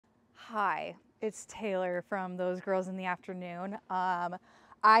Hi, it's Taylor from Those Girls in the Afternoon. I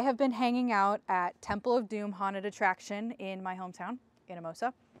have been hanging out at Temple of Doom Haunted Attraction in my hometown,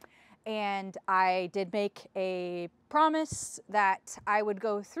 Anamosa, and I did make a promise that I would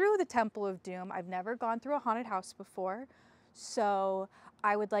go through the Temple of Doom. I've never gone through a haunted house before, so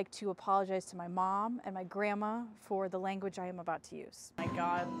I would like to apologize to my mom and my grandma for the language I am about to use. My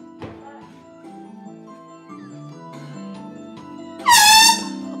God.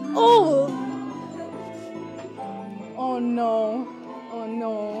 Oh! Oh no. Oh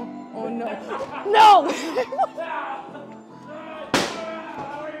no. Oh no. No!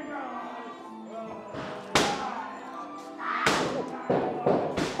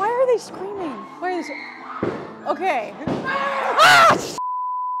 Why are they screaming? Why are they okay. Ah!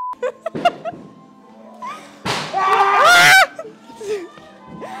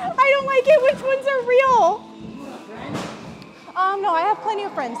 I don't like it. Which ones are real? No, I have plenty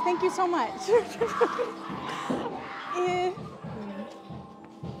of friends. Thank you so much.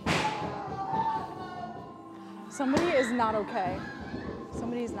 Somebody is not okay.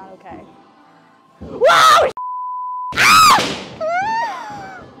 Somebody is not okay. Whoa!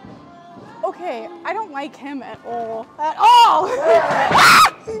 Okay, I don't like him at all. At all!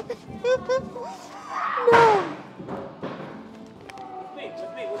 No.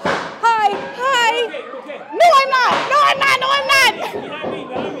 Hi, hi. Okay. No, I'm not. No, I'm not. No, I'm not. Behind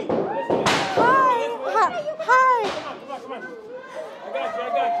me. Hi. Hi. Come on. I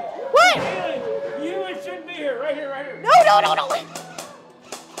got you. What? You shouldn't be here. Right here. No.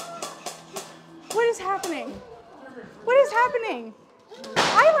 What is happening? What is happening?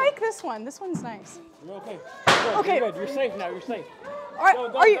 I like this one. This one's nice. You're okay. Okay. You're good. You're safe now. You're safe. All right. Go.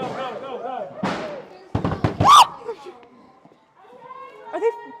 Are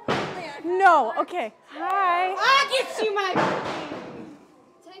they? No. Okay. Hi. I get you my.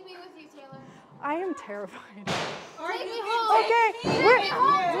 Take me with you, Taylor. I am terrified. Take me home. Okay.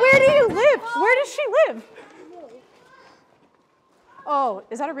 Where do you live? Where does she live? Oh,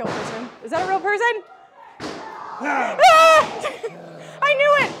 is that a real person? Is that a real person? Ah! I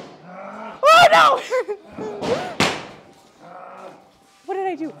knew it. Oh no! What did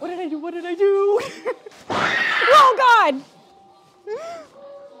I do? Oh God!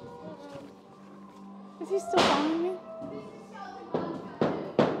 Is he still following me?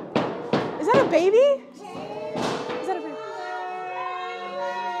 Is that a baby? Is that a baby?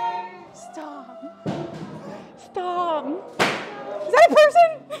 Stop. Is that a person?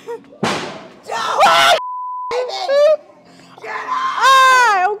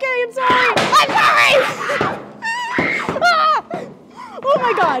 Ah! Okay, I'm sorry. Ah! Oh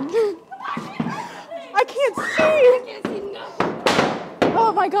my God. I can't see.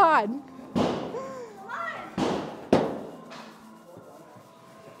 Oh my God.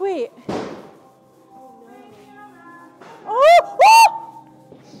 Wait. Oh!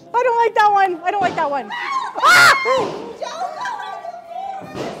 I don't like that one. Ah!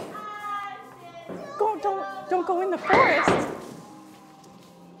 Don't go in the forest.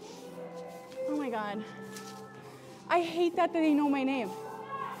 Oh my God. I hate that they know my name.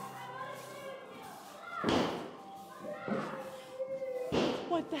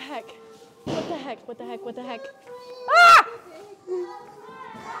 What the heck? Ah!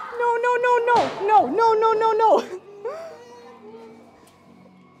 No.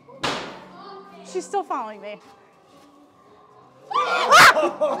 She's still following me. Ah!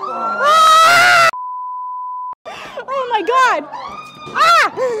 Ah! Oh my God!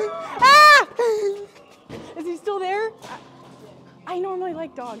 Ah! Is he still there? I normally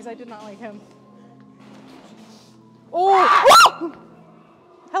like dogs. I did not like him. Oh!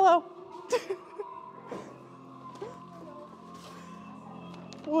 Hello.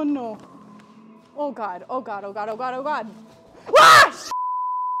 Oh no. Oh God. Ah! Okay.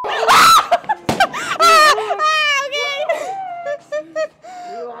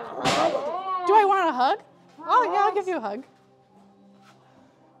 Do I want a hug? Oh yeah, I'll give you a hug.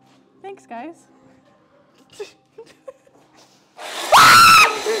 Thanks, guys.